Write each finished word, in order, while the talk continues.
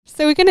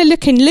So we're going to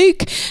look in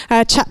Luke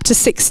chapter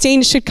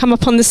 16, should come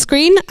up on the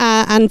screen,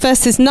 and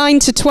verses 9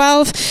 to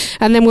 12,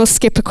 and then we'll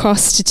skip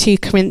across to 2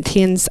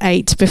 Corinthians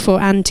 8 before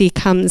Andy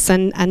comes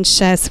and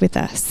shares with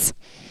us.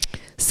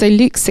 So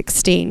Luke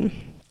 16,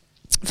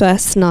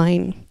 verse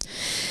 9.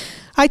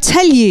 I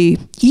tell you,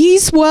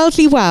 use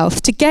worldly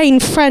wealth to gain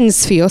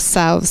friends for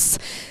yourselves,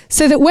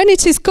 so that when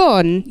it is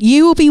gone,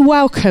 you will be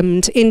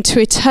welcomed into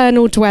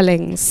eternal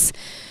dwellings.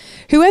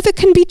 Whoever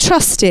can be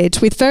trusted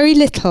with very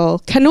little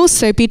can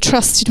also be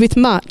trusted with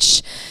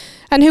much,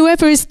 and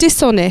whoever is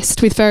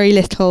dishonest with very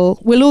little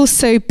will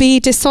also be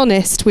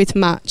dishonest with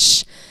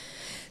much.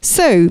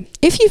 So,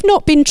 if you've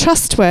not been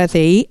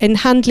trustworthy in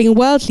handling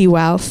worldly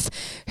wealth,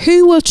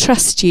 who will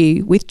trust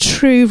you with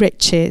true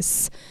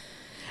riches?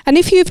 And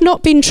if you have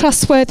not been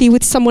trustworthy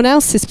with someone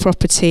else's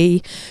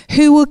property,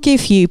 who will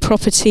give you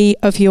property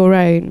of your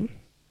own?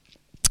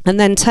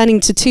 And then turning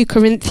to 2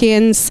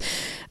 Corinthians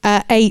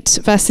 8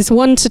 verses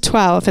 1 to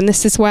 12, and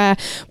this is where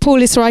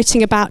Paul is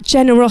writing about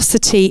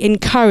generosity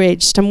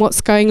encouraged and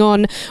what's going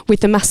on with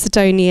the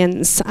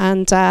Macedonians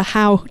and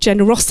how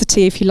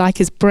generosity, if you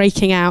like, is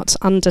breaking out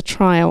under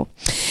trial.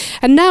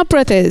 And now,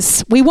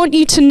 brothers, we want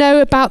you to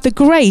know about the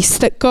grace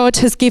that God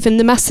has given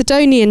the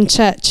Macedonian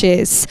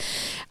churches.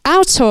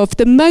 Out of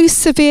the most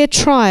severe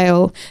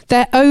trial,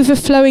 their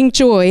overflowing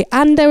joy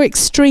and their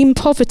extreme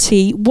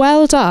poverty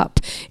welled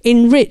up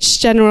in rich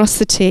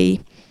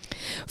generosity.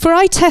 For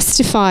I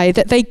testify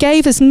that they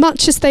gave as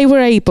much as they were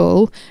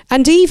able,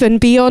 and even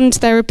beyond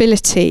their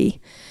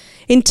ability.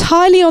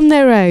 Entirely on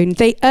their own,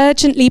 they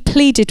urgently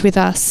pleaded with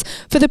us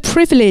for the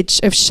privilege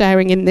of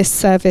sharing in this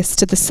service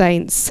to the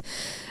saints.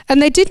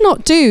 And they did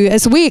not do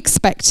as we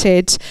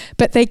expected,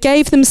 but they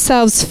gave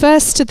themselves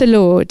first to the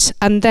Lord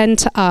and then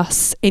to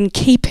us, in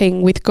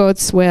keeping with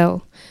God's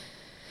will.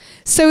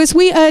 So as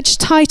we urged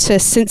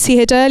Titus, since he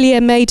had earlier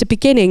made a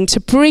beginning,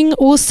 to bring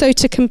also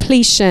to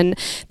completion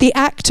the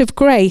act of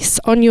grace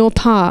on your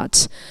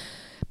part.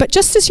 But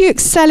just as you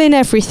excel in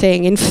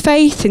everything, in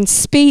faith, in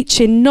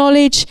speech, in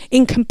knowledge,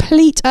 in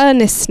complete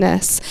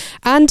earnestness,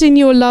 and in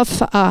your love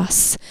for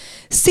us,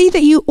 see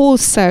that you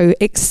also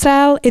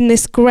excel in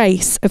this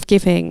grace of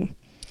giving.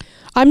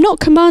 I'm not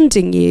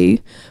commanding you,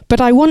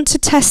 but I want to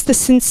test the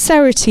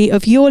sincerity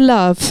of your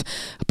love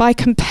by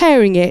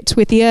comparing it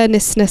with the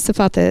earnestness of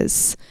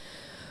others.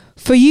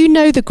 For you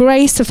know the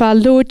grace of our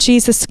Lord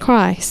Jesus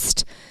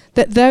Christ,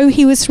 that though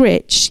he was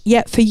rich,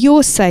 yet for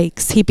your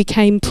sakes he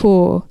became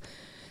poor,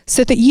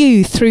 so that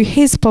you, through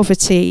his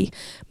poverty,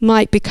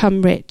 might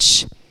become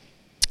rich.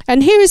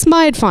 And here is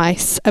my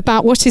advice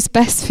about what is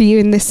best for you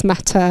in this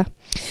matter.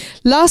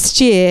 Last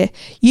year,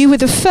 you were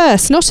the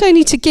first not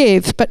only to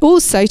give, but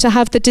also to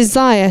have the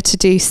desire to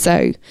do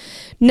so.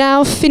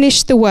 Now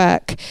finish the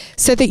work,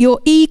 so that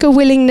your eager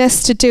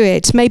willingness to do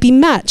it may be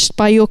matched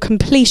by your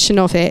completion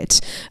of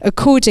it,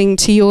 according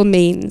to your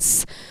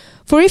means.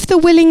 For if the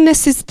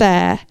willingness is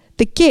there,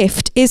 the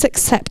gift is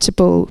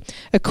acceptable,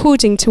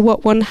 according to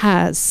what one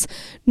has,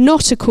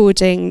 not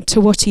according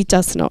to what he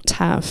does not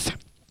have.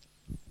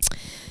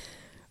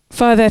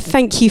 Father,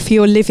 thank you for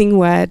your living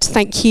word.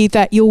 Thank you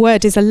that your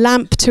word is a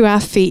lamp to our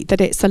feet, that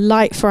it's a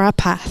light for our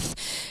path.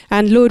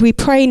 And Lord, we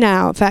pray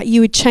now that you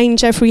would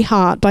change every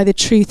heart by the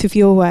truth of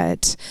your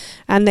word,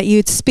 and that you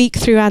would speak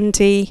through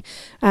Andy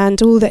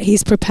and all that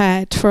he's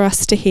prepared for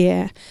us to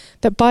hear,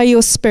 that by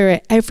your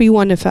Spirit, every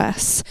one of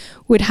us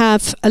would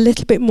have a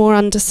little bit more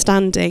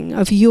understanding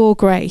of your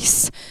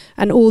grace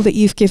and all that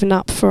you've given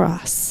up for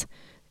us.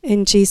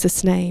 In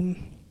Jesus'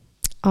 name,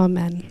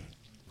 amen.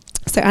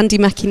 So Andy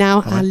Mackey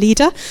now, our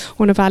leader,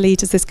 one of our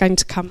leaders, is going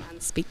to come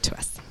and speak to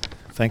us.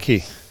 Thank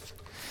you.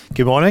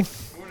 Good morning.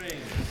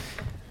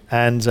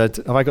 And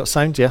have I got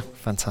sound? Yeah,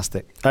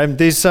 fantastic. I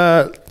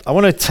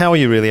want to tell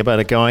you really about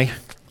a guy,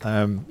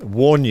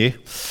 warn you.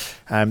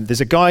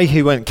 There's a guy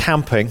who went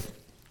camping,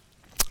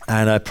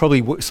 and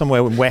probably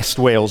somewhere in West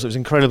Wales. It was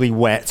incredibly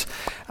wet,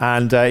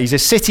 and he's a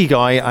city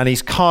guy, and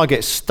his car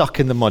gets stuck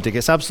in the mud. He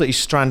gets absolutely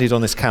stranded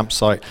on this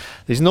campsite.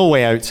 There's no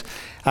way out.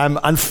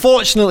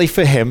 Unfortunately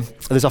for him,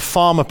 there's a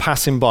farmer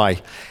passing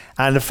by.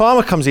 And the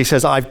farmer comes, he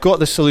says, I've got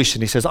the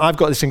solution. He says, I've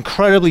got this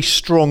incredibly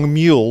strong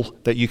mule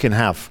that you can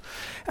have.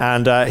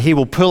 And he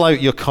will pull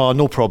out your car,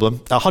 no problem,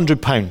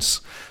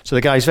 £100. So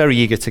the guy's very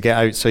eager to get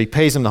out, so he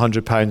pays him the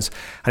 £100.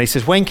 And he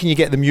says, when can you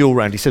get the mule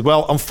round? He said,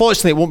 well,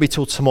 unfortunately, it won't be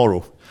till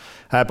tomorrow.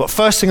 But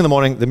first thing in the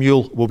morning, the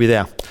mule will be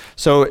there.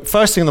 So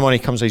first thing in the morning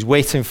he comes, he's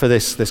waiting for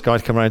this guy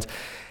to come around.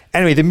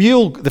 Anyway,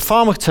 the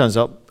farmer turns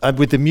up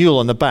with the mule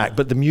on the back,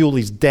 but the mule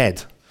is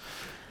dead.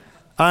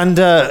 And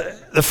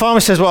the farmer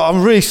says, well,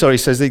 I'm really sorry. He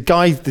says,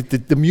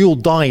 the mule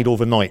died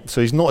overnight,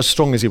 so he's not as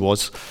strong as he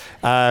was.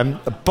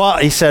 But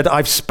he said,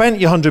 I've spent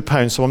your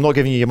 £100, so I'm not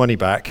giving you your money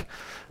back,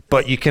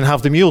 but you can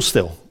have the mule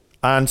still.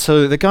 And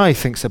so the guy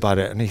thinks about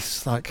it, and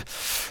he's like,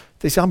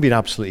 I'm being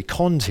absolutely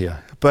conned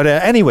here. But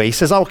anyway, he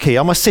says, okay,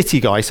 I'm a city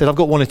guy. He said, I've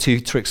got one or two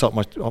tricks up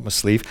my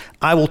sleeve.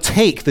 I will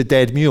take the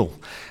dead mule,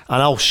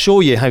 and I'll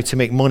show you how to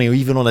make money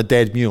even on a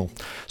dead mule.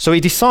 So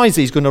he decides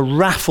that he's going to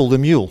raffle the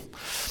mule.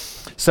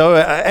 So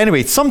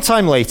anyway,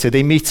 sometime later,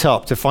 they meet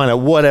up to find out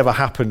whatever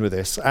happened with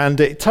this.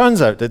 And it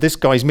turns out that this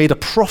guy's made a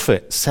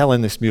profit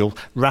selling this mule,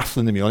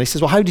 raffling the mule. And he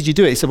says, well, how did you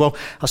do it? He said, well,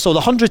 I sold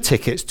 100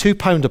 tickets,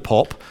 £2 a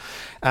pop,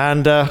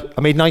 and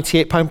I made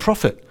 £98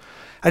 profit.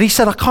 And he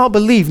said, I can't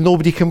believe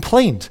nobody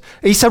complained.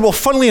 He said, well,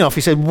 funnily enough,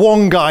 he said,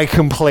 one guy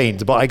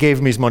complained, but I gave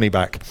him his money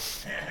back.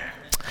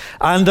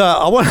 And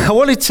I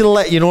wanted to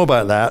let you know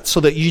about that so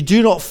that you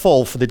do not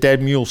fall for the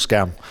dead mule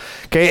scam.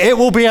 Okay, it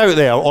will be out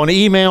there on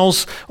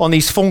emails, on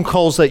these phone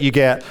calls that you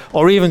get,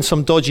 or even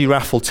some dodgy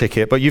raffle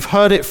ticket. But you've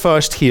heard it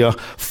first here.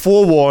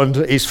 Forewarned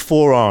is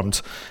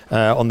forearmed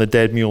on the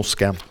dead mule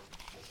scam.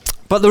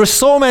 But there are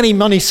so many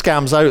money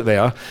scams out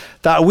there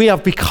that we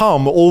have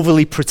become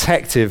overly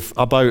protective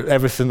about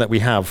everything that we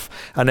have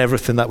and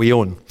everything that we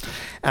own.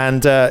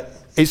 And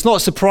it's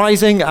not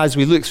surprising as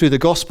we look through the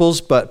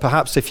Gospels, but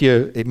perhaps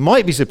it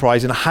might be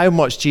surprising how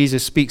much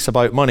Jesus speaks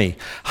about money,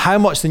 how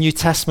much the New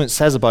Testament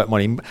says about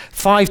money.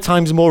 5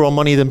 times more on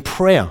money than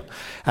prayer.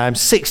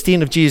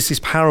 16 of Jesus'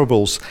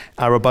 parables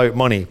are about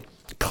money.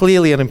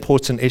 Clearly an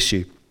important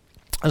issue.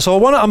 And so I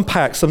want to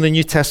unpack some of the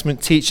New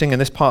Testament teaching in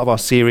this part of our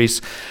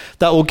series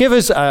that will give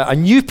us a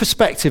new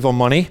perspective on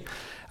money,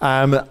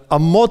 a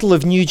model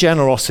of new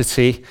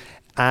generosity,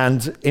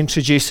 and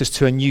introduce us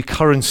to a new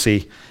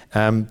currency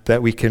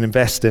that we can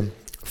invest in.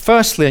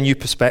 Firstly, a new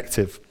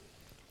perspective.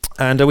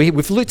 And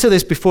we've looked at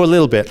this before a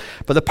little bit,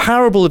 but the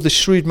parable of the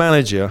shrewd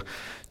manager,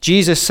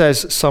 Jesus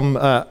says some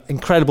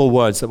incredible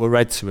words that were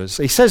read to us.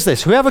 He says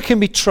this, whoever can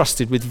be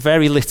trusted with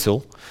very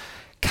little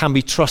can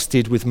be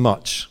trusted with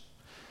much.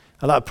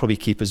 And that would probably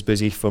keep us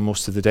busy for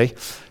most of the day.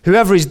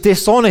 Whoever is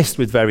dishonest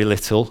with very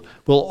little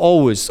will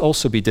always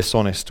also be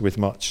dishonest with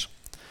much.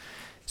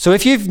 So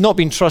if you've not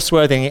been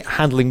trustworthy in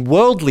handling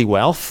worldly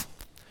wealth,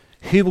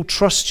 who will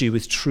trust you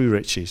with true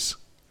riches?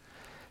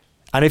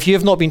 And if you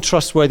have not been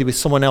trustworthy with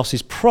someone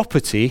else's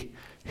property,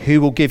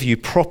 who will give you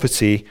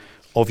property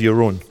of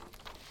your own?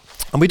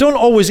 And we don't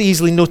always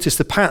easily notice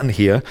the pattern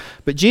here,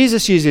 but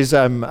Jesus uses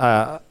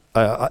a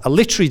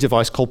literary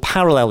device called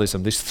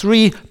parallelism. There's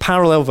 3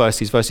 parallel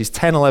verses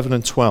 10, 11,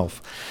 and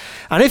 12.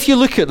 And if you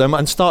look at them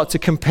and start to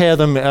compare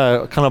them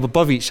kind of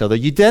above each other,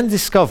 you then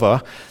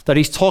discover that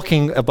he's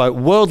talking about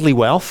worldly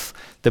wealth,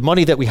 the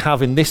money that we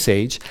have in this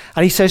age,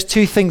 and he says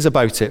 2 things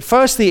about it.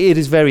 Firstly, it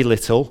is very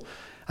little,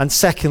 and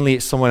secondly,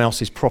 it's someone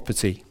else's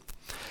property.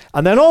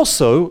 And then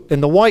also,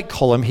 in the white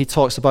column, he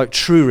talks about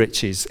true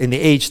riches in the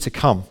age to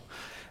come.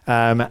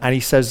 And he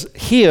says,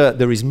 here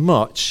there is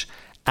much,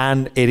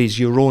 and it is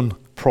your own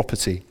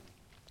property.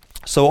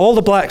 So all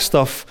the black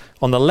stuff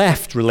on the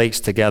left relates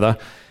together,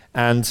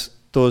 and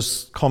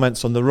those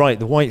comments on the right,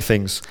 the white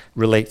things,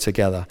 relate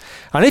together.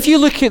 And if you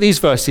look at these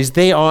verses,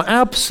 they are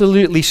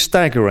absolutely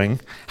staggering,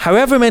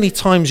 however many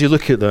times you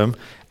look at them,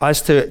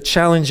 as to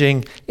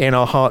challenging in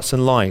our hearts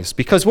and lives.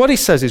 Because what he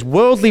says is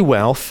worldly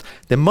wealth,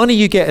 the money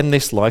you get in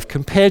this life,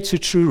 compared to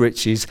true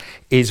riches,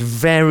 is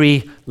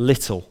very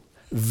little.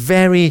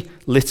 Very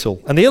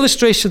little. And the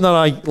illustration that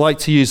I like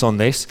to use on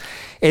this,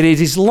 it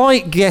is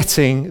like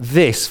getting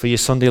this for your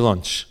Sunday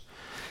lunch.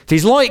 It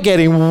is like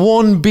getting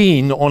 1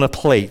 bean on a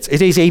plate.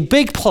 It is a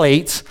big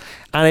plate,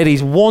 and it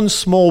is 1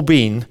 small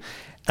bean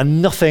and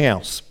nothing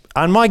else.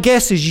 And my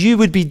guess is you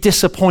would be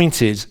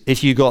disappointed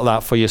if you got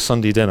that for your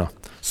Sunday dinner.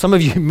 Some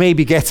of you may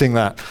be getting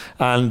that.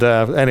 And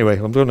anyway,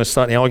 I'm going to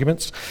start the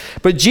arguments.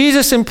 But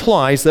Jesus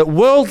implies that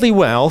worldly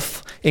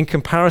wealth, in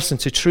comparison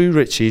to true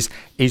riches,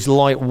 is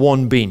like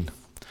 1 bean.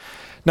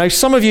 Now,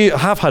 some of you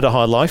have had a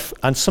hard life,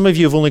 and some of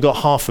you have only got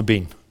half a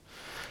bean.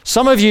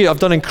 Some of you have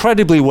done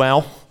incredibly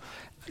well.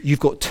 You've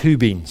got 2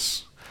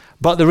 beans.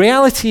 But the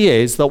reality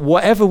is that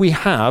whatever we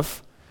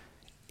have,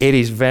 it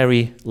is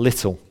very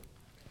little.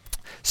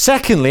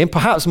 Secondly, and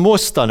perhaps more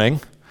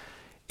stunning,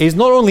 is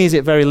not only is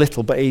it very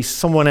little, but it is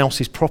someone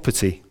else's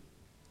property.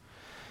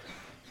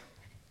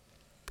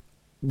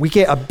 We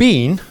get a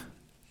bean,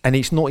 and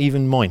it's not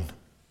even mine.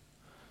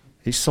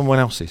 It's someone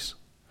else's.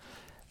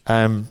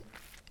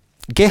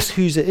 Guess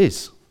whose it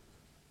is?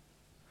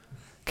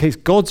 Okay, it's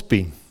God's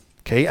bean.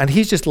 Okay, and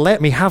he's just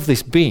let me have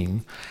this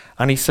bean,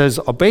 and he says,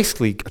 I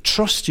basically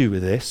trust you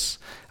with this,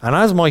 and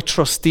as my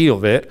trustee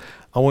of it,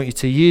 I want you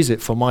to use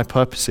it for my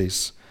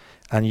purposes,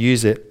 and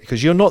use it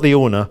because you're not the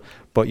owner,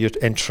 but you're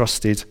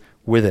entrusted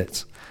with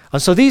it.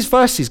 And so these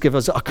verses give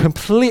us a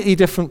completely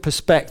different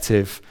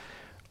perspective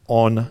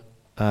on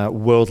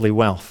worldly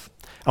wealth.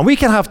 And we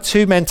can have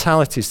 2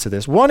 mentalities to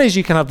this. One is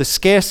you can have the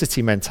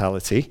scarcity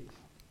mentality,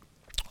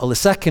 or the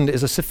second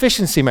is a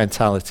sufficiency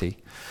mentality.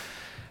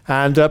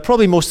 And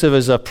probably most of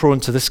us are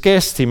prone to the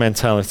scarcity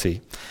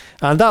mentality.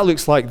 And that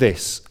looks like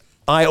this.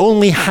 I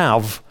only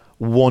have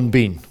 1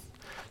 bean.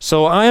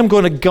 So I am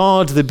going to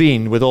guard the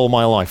bean with all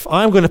my life.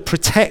 I'm going to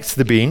protect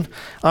the bean.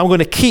 I'm going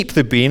to keep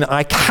the bean.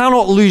 I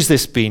cannot lose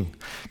this bean.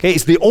 Okay,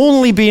 it's the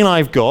only bean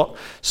I've got.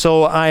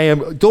 So I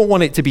don't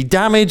want it to be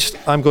damaged.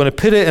 I'm going to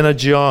put it in a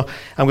jar.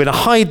 I'm going to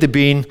hide the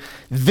bean.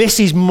 This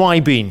is my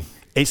bean.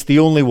 It's the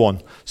only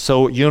one.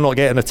 So you're not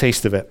getting a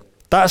taste of it.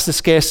 That's the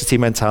scarcity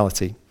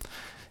mentality.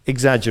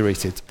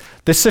 Exaggerated.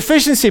 The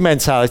sufficiency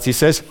mentality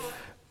says,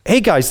 hey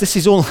guys,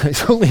 it's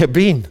only a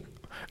bean.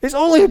 It's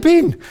only a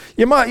bean.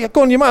 You might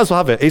as well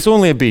have it. It's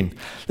only a bean.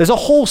 There's a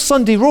whole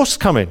Sunday roast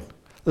coming.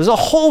 There's a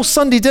whole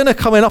Sunday dinner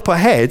coming up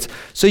ahead,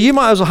 so you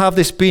might as well have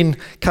this bean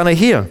kind of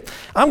here.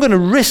 I'm going to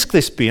risk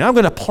this bean. I'm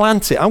going to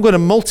plant it. I'm going to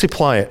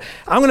multiply it.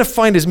 I'm going to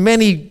find as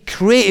many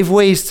creative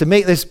ways to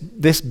make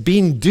this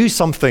bean do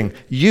something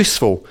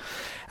useful.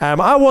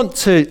 I want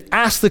to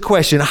ask the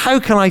question,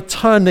 how can I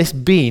turn this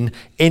bean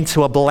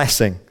into a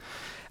blessing?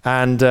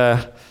 And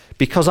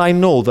because I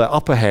know that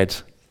up ahead,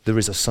 there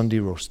is a Sunday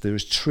roast. There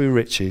is true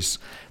riches.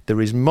 There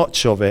is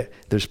much of it.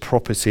 There's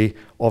property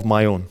of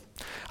my own.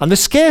 And the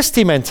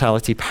scarcity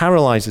mentality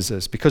paralyzes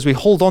us because we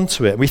hold on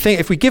to it. We think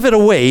if we give it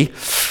away,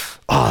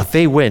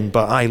 they win,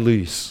 but I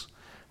lose.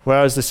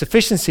 Whereas the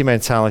sufficiency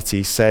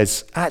mentality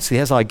says, actually,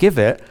 as I give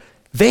it,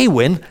 they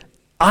win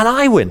and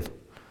I win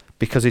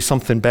because there's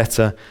something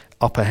better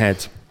up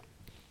ahead.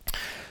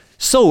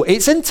 So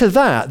it's into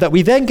that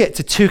we then get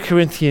to 2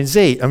 Corinthians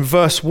 8 and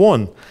verse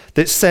 1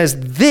 that says,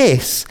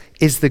 this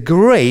is the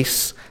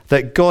grace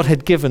that God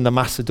had given the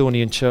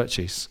Macedonian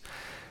churches.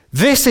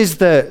 This is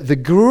the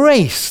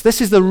grace, this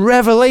is the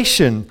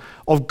revelation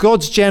of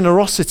God's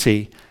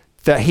generosity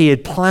that he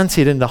had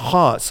planted in the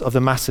hearts of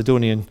the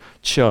Macedonian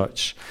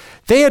church.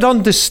 They had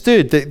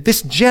understood that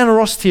this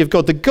generosity of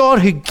God, the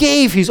God who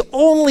gave his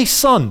only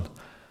son,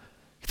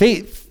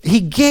 he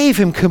gave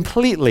him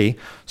completely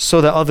so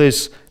that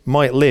others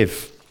might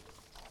live.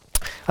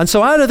 And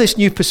so out of this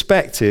new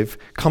perspective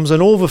comes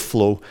an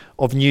overflow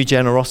of new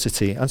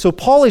generosity. And so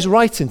Paul is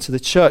writing to the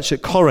church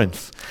at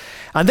Corinth.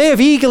 And they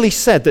have eagerly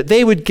said that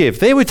they would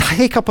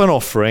take up an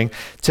offering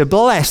to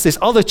bless this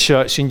other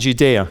church in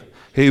Judea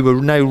who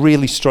were now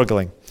really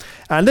struggling.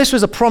 And this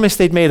was a promise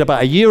they'd made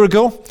about a year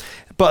ago,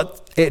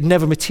 but it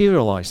never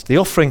materialized. The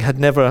offering had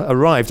never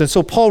arrived. And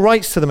so Paul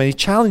writes to them and he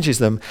challenges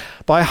them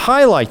by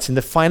highlighting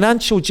the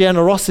financial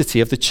generosity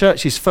of the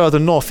churches further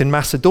north in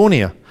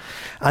Macedonia.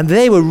 And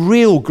they were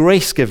real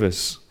grace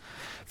givers.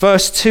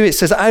 Verse 2, it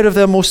says, out of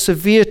their most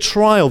severe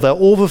trial, their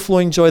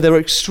overflowing joy, their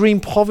extreme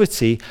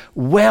poverty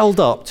welled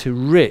up to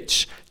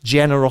rich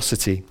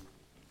generosity.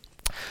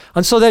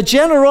 And so their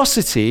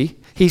generosity,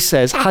 he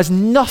says, has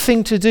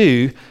nothing to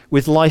do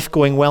with life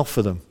going well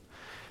for them.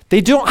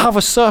 They don't have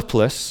a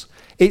surplus.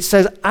 It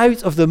says,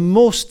 out of the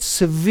most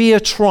severe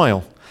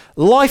trial,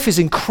 life is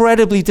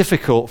incredibly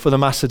difficult for the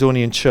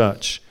Macedonian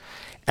church,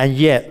 and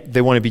yet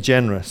they want to be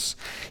generous.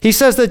 He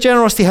says their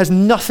generosity has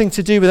nothing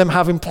to do with them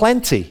having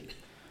plenty.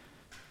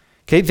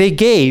 Okay, they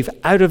gave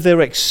out of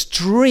their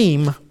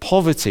extreme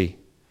poverty.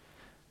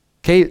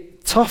 Okay,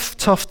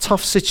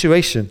 tough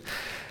situation.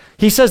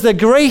 He says their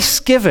grace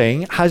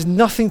giving has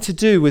nothing to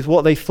do with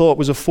what they thought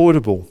was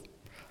affordable.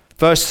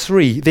 Verse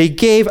 3, they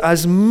gave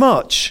as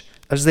much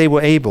as they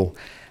were able,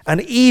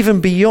 and even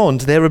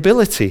beyond their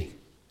ability.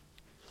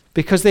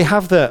 Because they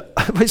have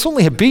it's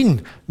only a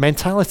bean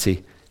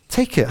mentality.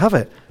 Take it, have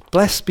it.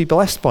 Be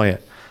blessed by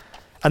it.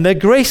 And their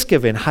grace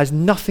giving has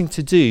nothing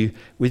to do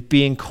with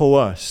being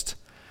coerced.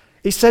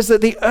 It says that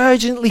they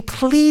urgently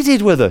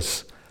pleaded with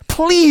us.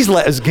 Please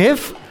let us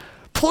give.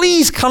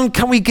 Please,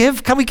 can we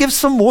give? Can we give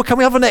some more? Can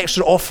we have an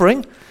extra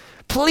offering?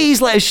 Please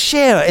let us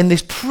share in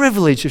this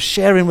privilege of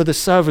sharing with the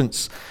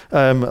servants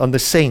and the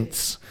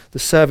saints, the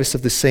service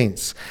of the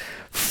saints.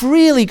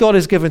 Freely God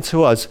has given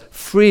to us.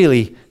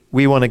 Freely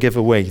we want to give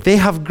away. They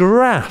have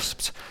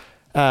grasped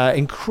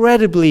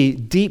incredibly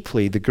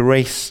deeply the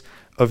grace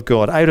of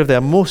God. Out of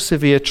their most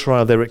severe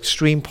trial, their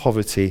extreme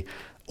poverty,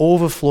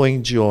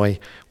 overflowing joy,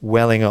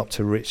 welling up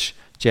to rich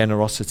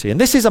generosity. And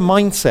this is a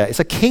mindset. It's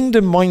a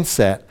kingdom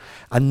mindset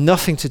and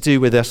nothing to do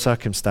with their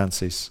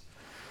circumstances.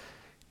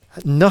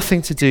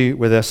 Nothing to do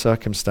with their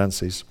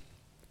circumstances.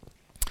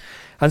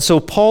 And so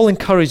Paul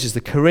encourages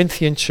the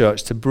Corinthian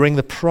church to bring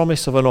the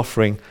promise of an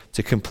offering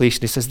to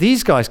completion. He says,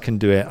 these guys can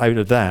do it out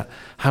of that.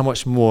 How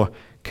much more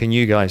can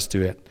you guys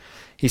do it?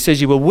 He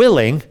says you were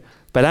willing,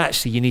 but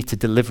actually you need to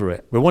deliver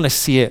it. We want to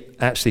see it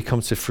actually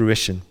come to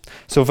fruition.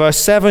 So verse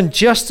 7,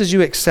 just as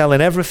you excel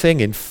in everything,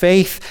 in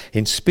faith,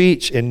 in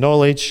speech, in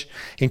knowledge,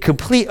 in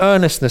complete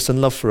earnestness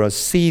and love for us,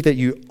 see that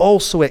you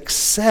also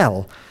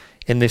excel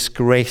in this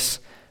grace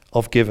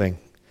of giving.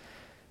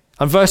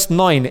 And verse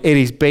 9, it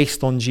is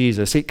based on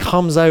Jesus. It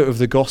comes out of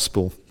the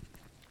gospel.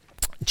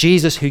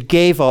 Jesus who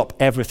gave up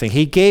everything.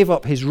 He gave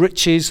up his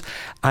riches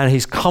and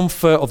his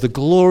comfort of the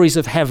glories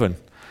of heaven.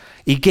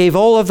 He gave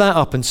all of that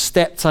up and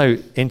stepped out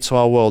into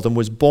our world and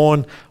was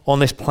born on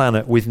this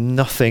planet with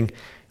nothing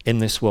in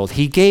this world.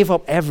 He gave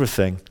up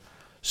everything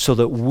so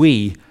that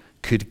we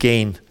could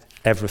gain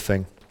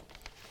everything.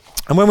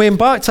 And when we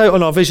embarked out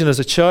on our vision as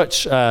a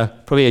church,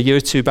 probably a year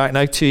or two back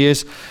now, 2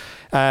 years,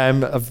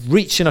 of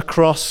reaching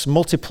across,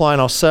 multiplying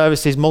our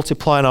services,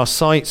 multiplying our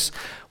sites,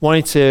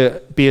 wanting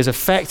to be as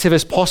effective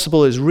as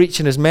possible, as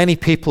reaching as many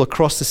people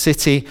across the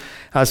city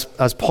as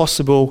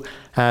possible,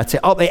 to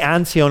up the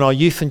ante on our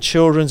youth and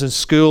children's and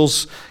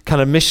schools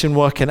kind of mission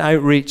work and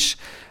outreach.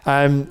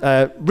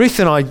 Ruth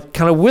and I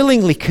kind of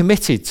willingly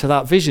committed to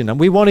that vision, and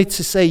we wanted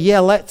to say, yeah,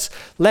 let's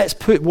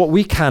put what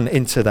we can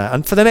into that.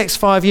 And for the next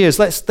 5 years,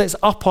 let's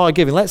up our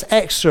giving. Let's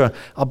extra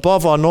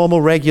above our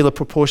normal, regular,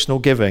 proportional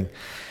giving.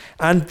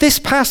 And this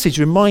passage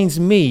reminds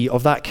me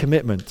of that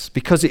commitment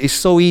because it is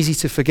so easy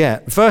to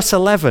forget. Verse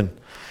 11,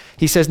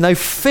 he says, "Now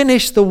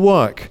finish the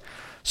work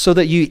so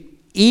that your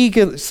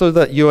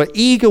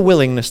eager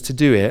willingness to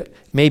do it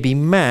may be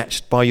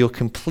matched by your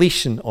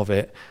completion of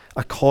it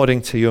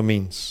according to your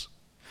means."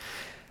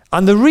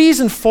 And the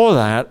reason for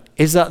that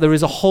is that there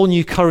is a whole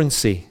new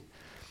currency.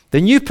 The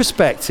new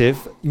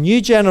perspective,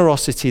 new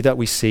generosity that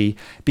we see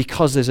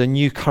because there's a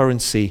new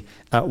currency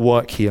at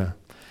work here.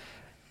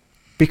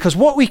 Because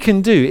what we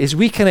can do is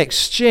we can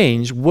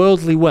exchange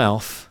worldly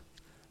wealth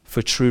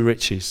for true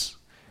riches.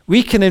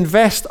 We can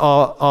invest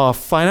our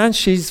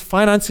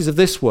finances of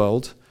this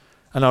world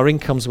and our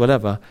incomes,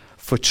 whatever,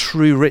 for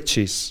true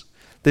riches.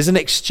 There's an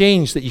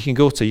exchange that you can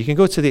go to. You can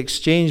go to the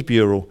exchange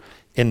bureau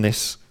in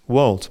this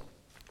world.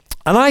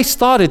 And I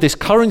started this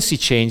currency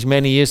change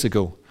many years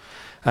ago.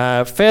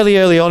 Fairly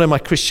early on in my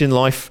Christian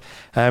life,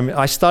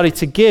 I started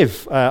to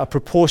give a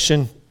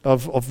proportion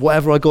of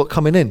whatever I got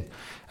coming in.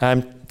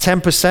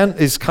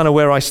 10% is kind of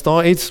where I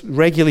started,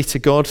 regularly to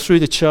God through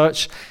the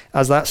church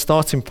as that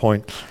starting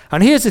point.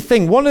 And here's the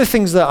thing, one of the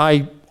things that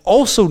I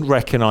also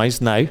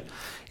recognize now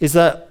is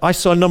that I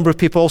saw a number of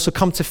people also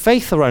come to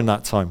faith around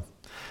that time.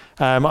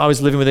 I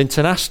was living with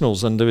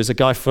internationals, and there was a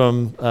guy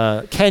from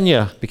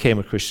Kenya became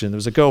a Christian. There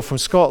was a girl from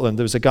Scotland.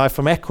 There was a guy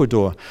from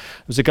Ecuador.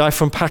 There was a guy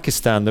from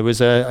Pakistan. There was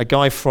a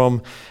guy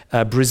from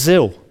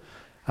Brazil.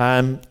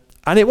 And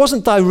it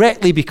wasn't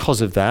directly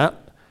because of that,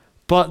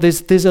 but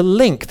there's a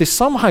link. There's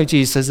somehow,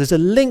 Jesus says, there's a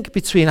link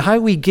between how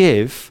we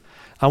give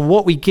and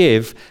what we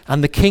give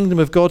and the kingdom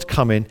of God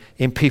coming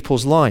in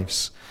people's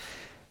lives.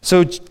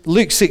 So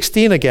Luke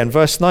 16 again,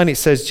 verse 9, it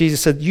says,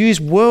 Jesus said, "Use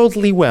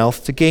worldly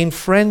wealth to gain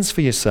friends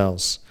for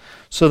yourselves,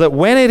 so that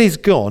when it is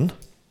gone,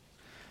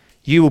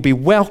 you will be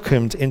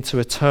welcomed into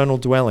eternal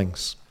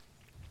dwellings."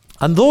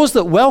 And those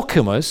that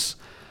welcome us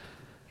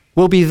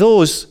will be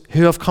those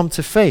who have come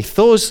to faith,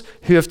 those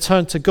who have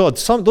turned to God,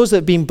 those that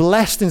have been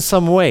blessed in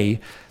some way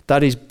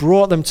that has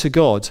brought them to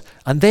God,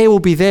 and they will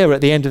be there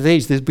at the end of the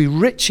age. There'll be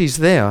riches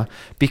there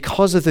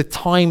because of the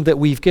time that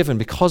we've given,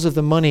 because of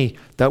the money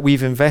that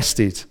we've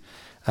invested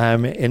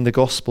in the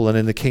gospel and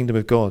in the kingdom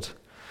of God.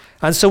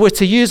 And so we're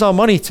to use our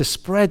money to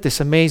spread this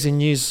amazing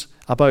news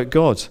about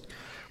God.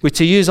 We're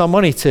to use our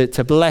money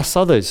to bless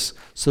others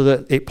so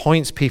that it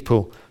points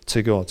people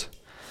to God.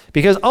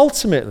 Because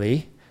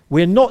ultimately,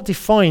 we're not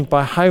defined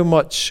by how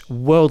much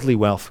worldly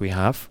wealth we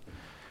have.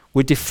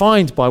 We're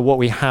defined by what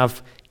we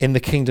have in the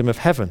kingdom of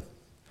heaven.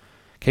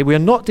 Okay, we are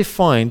not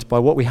defined by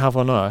what we have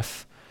on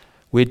earth.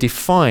 We're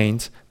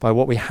defined by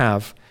what we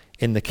have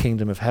in the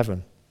kingdom of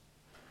heaven.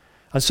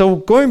 And so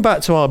going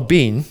back to our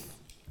bean,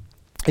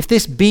 if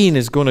this bean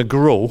is going to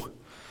grow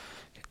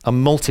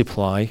and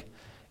multiply,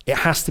 it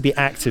has to be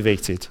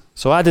activated.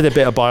 So I did a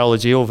bit of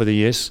biology over the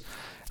years,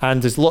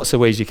 and there's lots of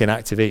ways you can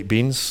activate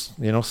beans.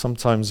 You know,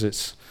 sometimes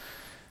it's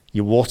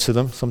you water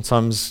them,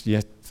 sometimes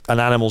an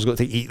animal's got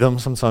to eat them,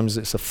 sometimes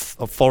it's a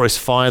forest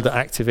fire that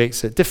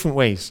activates it, different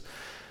ways.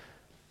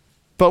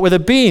 But with a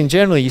bean,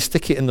 generally you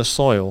stick it in the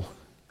soil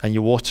and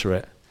you water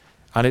it,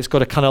 and it's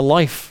got a kind of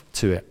life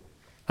to it,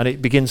 and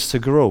it begins to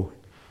grow,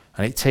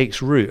 and it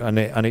takes root, and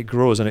it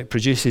grows, and it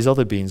produces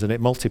other beans, and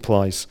it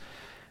multiplies,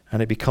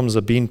 and it becomes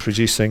a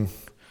bean-producing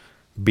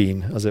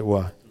bean, as it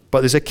were. But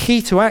there's a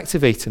key to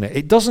activating it.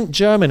 It doesn't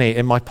germinate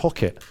in my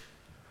pocket.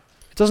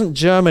 It doesn't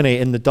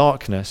germinate in the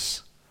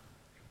darkness.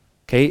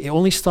 Okay, it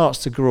only starts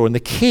to grow, and the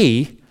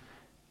key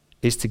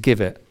is to give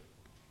it.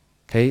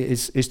 Okay,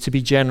 is to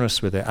be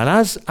generous with it. And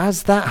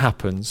as that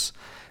happens,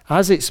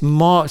 as it's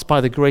marked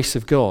by the grace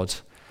of God,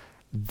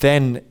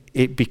 then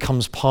it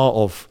becomes part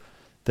of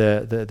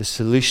the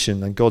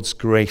solution and God's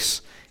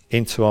grace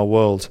into our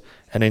world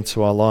and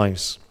into our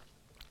lives.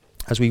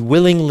 As we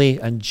willingly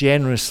and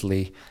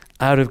generously,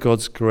 out of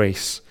God's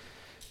grace,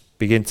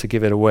 begin to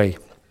give it away.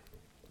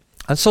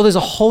 And so there's a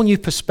whole new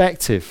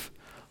perspective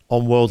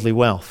on worldly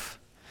wealth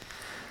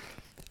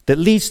that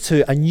leads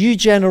to a new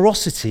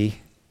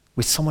generosity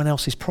with someone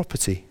else's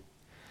property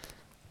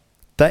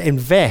that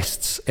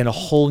invests in a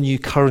whole new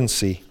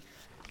currency,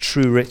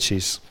 true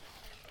riches.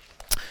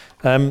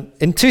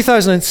 In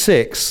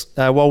 2006,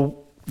 there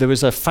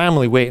was a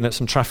family waiting at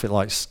some traffic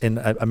lights in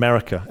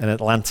America, in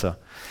Atlanta.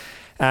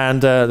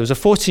 And there was a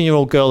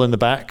 14-year-old girl in the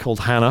back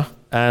called Hannah,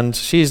 and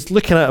she's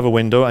looking out of a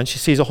window, and she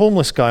sees a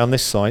homeless guy on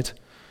this side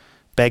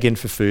begging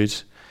for food,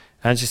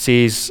 and she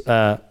sees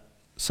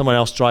someone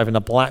else driving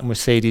a black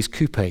Mercedes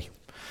coupe.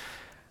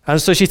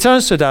 And so she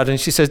turns to her dad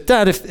and she says,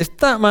 "Dad, if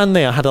that man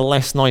there had a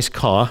less nice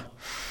car,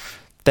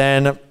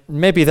 then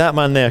maybe that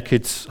man there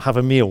could have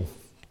a meal."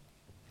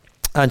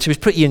 And she was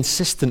pretty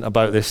insistent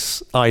about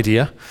this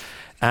idea,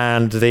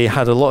 and they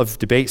had a lot of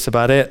debates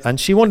about it, and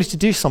she wanted to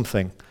do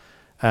something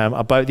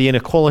about the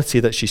inequality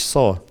that she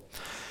saw.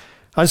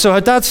 And so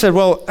her dad said,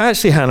 "Well,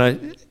 actually, Hannah,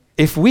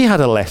 if we had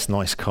a less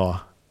nice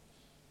car,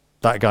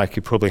 that guy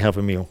could probably have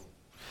a meal."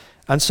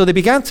 And so they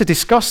began to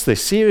discuss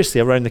this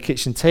seriously around the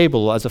kitchen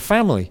table as a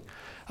family,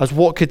 as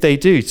what could they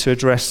do to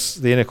address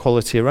the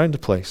inequality around the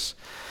place.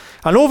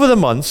 And over the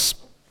months,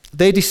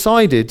 they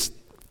decided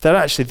that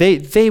actually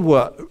they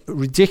were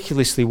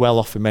ridiculously well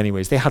off in many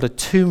ways. They had a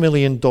 $2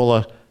 million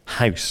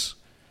house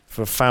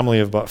for a family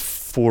of about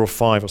 4 or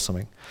 5 or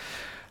something.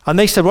 And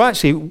they said, well,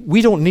 actually,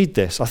 we don't need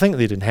this. I think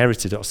they'd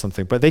inherited it or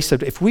something. But they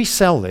said, if we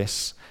sell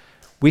this,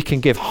 we can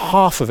give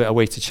half of it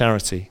away to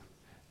charity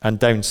and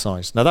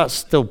downsize. Now, that's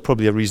still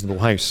probably a reasonable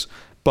house.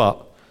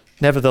 But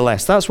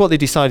nevertheless, that's what they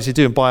decided to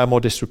do and buy a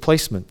modest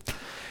replacement.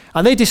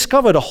 And they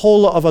discovered a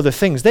whole lot of other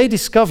things. They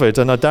discovered,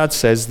 and our dad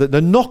says, that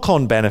the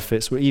knock-on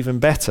benefits were even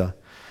better.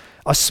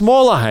 A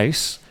smaller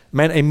house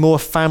meant a more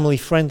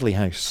family-friendly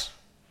house.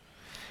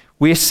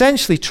 We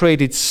essentially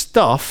traded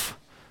stuff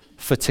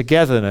for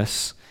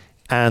togetherness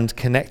and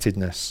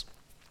connectedness.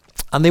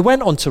 And they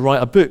went on to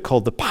write a book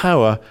called The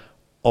Power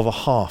of a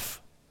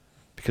Half,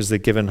 because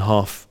they'd given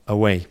half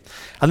away.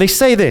 And they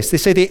say this, they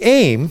say the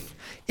aim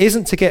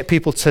isn't to get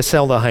people to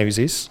sell their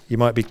houses, you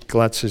might be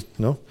glad to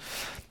know,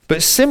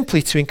 but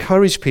simply to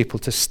encourage people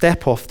to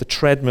step off the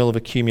treadmill of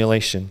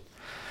accumulation,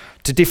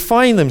 to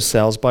define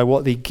themselves by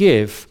what they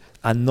give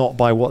and not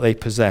by what they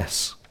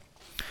possess.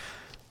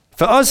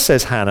 For us,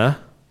 says Hannah,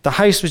 the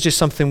house was just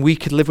something we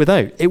could live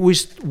without. It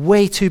was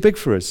way too big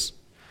for us.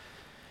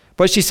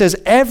 But she says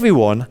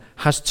everyone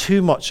has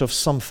too much of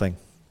something,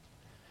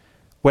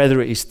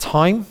 whether it is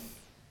time,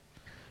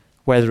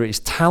 whether it is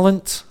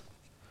talent,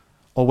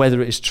 or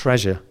whether it is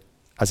treasure,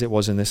 as it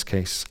was in this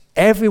case.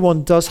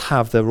 Everyone does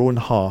have their own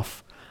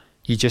half.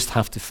 You just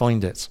have to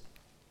find it.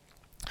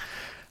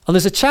 And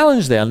there's a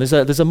challenge there, and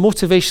there's a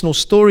motivational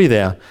story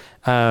there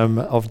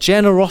of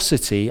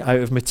generosity out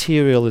of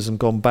materialism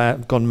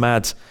gone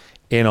mad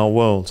in our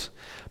world.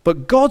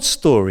 But God's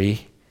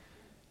story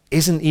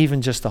isn't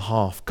even just a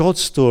half.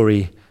 God's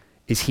story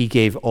is he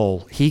gave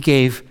all. He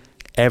gave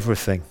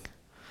everything.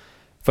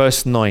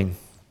 Verse 9,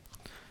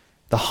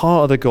 the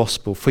heart of the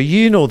gospel. For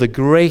you know the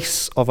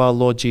grace of our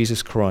Lord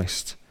Jesus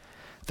Christ,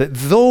 that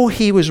though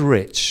he was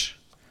rich,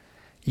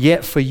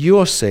 yet for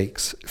your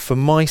sakes, for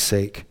my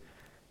sake,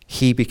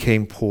 he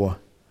became poor.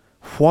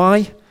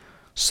 Why?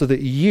 So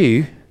that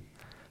you,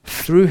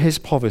 through his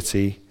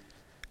poverty,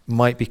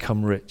 might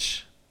become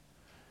rich.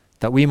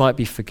 That we might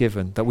be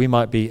forgiven, that we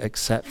might be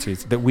accepted,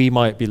 that we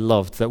might be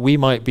loved, that we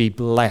might be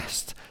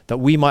blessed, that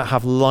we might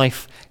have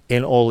life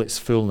in all its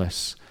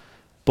fullness,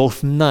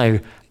 both now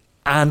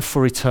and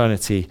for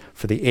eternity,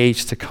 for the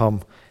age to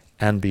come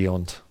and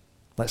beyond.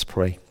 Let's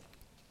pray.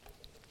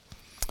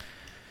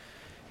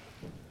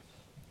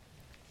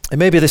 It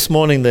may be this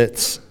morning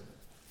that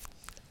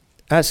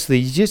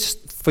actually,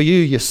 just for you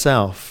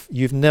yourself,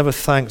 you've never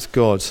thanked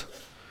God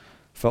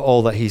for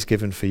all that he's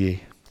given for you.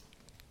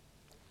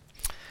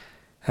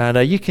 And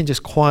you can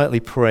just quietly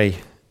pray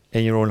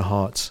in your own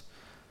heart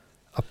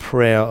a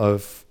prayer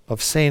of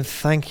saying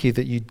thank you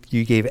that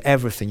you gave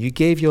everything. You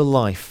gave your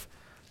life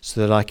so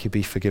that I could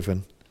be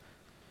forgiven.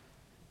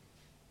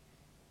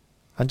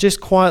 And just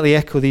quietly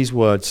echo these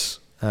words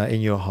in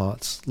your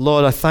hearts.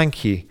 Lord, I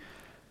thank you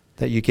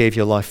that you gave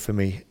your life for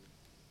me.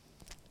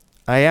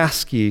 I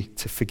ask you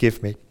to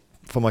forgive me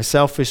for my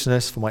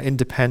selfishness, for my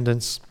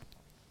independence,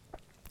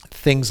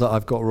 things that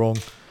I've got wrong.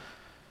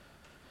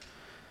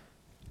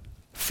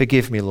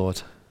 Forgive me,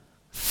 Lord.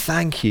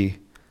 Thank you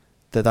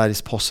that that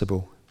is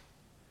possible.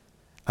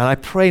 And I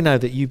pray now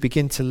that you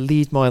begin to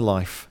lead my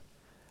life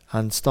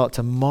and start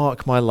to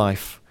mark my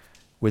life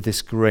with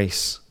this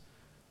grace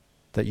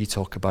that you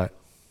talk about.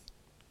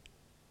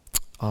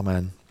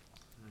 Amen.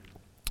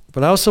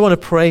 But I also want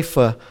to pray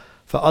for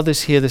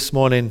others here this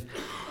morning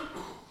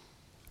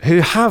who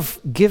have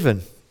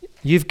given.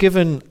 You've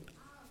given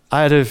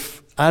out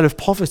of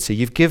poverty.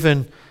 You've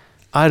given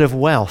out of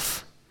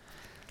wealth.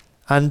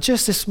 And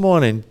just this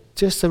morning,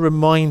 just a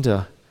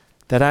reminder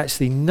that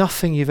actually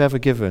nothing you've ever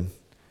given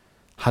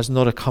has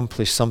not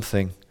accomplished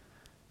something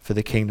for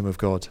the kingdom of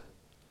God.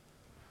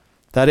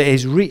 That it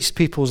has reached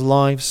people's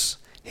lives.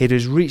 It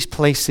has reached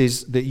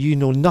places that you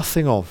know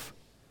nothing of.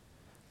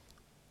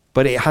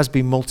 But it has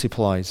been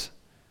multiplied.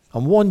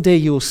 And one day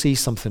you will see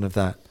something of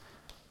that.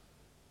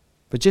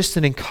 But just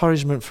an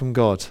encouragement from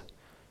God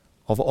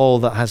of all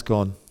that has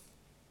gone.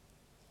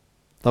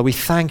 Lord, we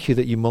thank you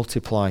that you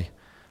multiply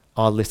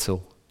our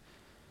little.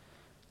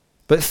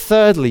 But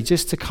thirdly,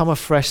 just to come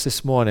afresh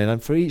this morning,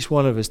 and for each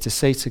one of us to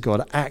say to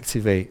God,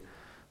 activate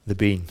the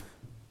bean.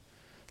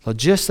 Lord,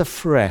 just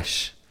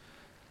afresh,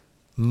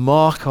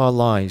 mark our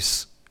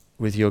lives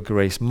with your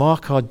grace.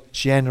 Mark our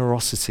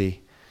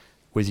generosity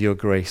with your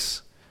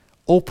grace.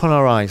 Open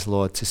our eyes,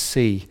 Lord, to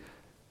see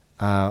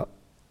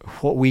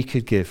what we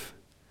could give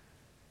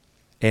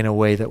in a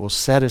way that will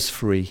set us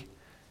free.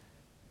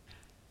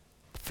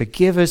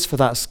 Forgive us for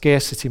that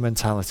scarcity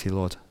mentality,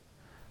 Lord.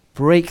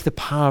 Break the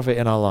power of it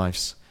in our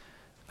lives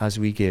as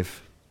we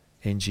give.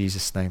 In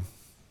Jesus' name.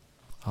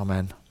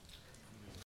 Amen.